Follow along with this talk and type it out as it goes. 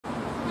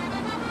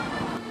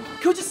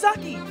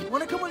Kojisaki,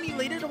 wanna come with me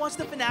later to watch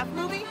the FNAF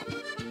movie?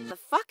 The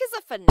fuck is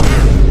a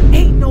FNAF?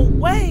 Ain't no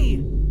way!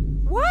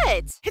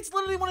 What? It's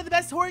literally one of the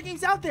best horror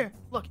games out there.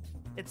 Look,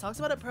 it talks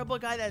about a purple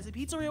guy that has a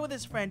pizzeria with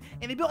his friend,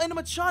 and they built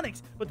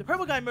animatronics, but the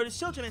purple guy murders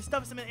children and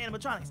stuffs them in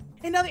animatronics.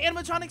 And now the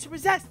animatronics are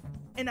possessed.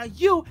 And now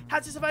you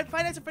have to survive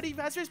Five Nights at Freddy's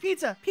Fazbear's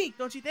Pizza. Peak,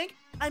 don't you think?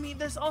 I mean,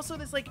 there's also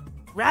this, like,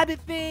 rabbit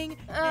thing,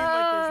 and,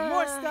 like, there's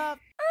more stuff.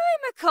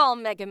 I'ma call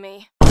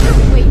Megumi.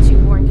 You're way too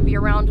boring to be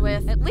around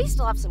with. At least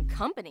I'll have some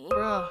company.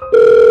 Bro.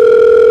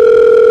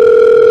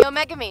 Yo,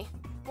 Megumi.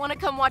 Wanna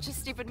come watch a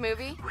stupid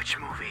movie? Which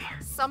movie?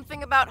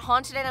 Something about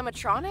haunted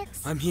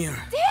animatronics? I'm here.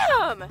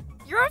 Damn!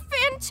 You're a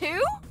fan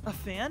too? A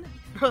fan?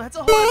 Bro, that's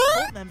a whole ass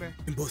cult member.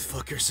 And both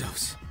fuck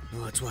yourselves.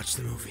 Well, let's watch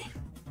the movie.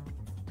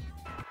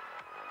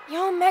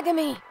 Yo,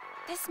 Megumi.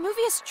 This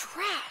movie is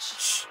trash.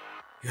 Shh.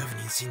 You haven't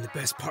even seen the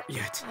best part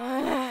yet.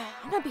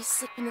 I'm gonna be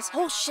sleeping this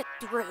whole shit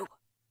through.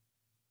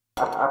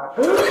 I'm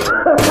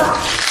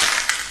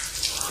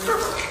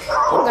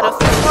gonna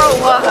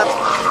throw up.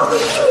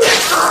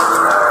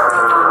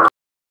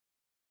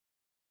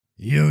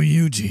 Yo,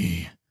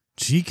 Yuji.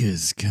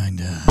 Chica's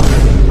kinda...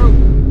 Bro,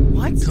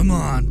 what? Come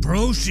on,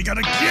 bro, she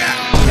gotta get!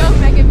 Yo,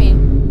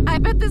 Megumi. I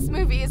bet this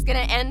movie is gonna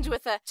end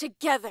with a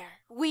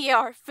 "Together, we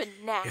are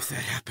FNAF." If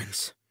that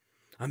happens,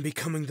 I'm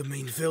becoming the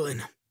main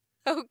villain.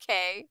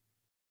 Okay.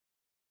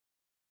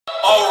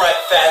 Alright,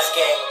 Fast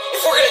Gang.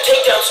 If we're gonna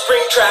take down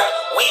Springtrap,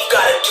 we've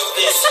gotta do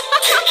this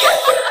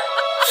together.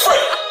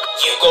 Fred,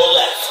 you go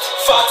left.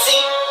 Foxy,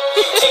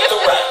 you take the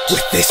right.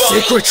 With this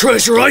sacred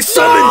treasure I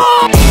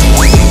summon!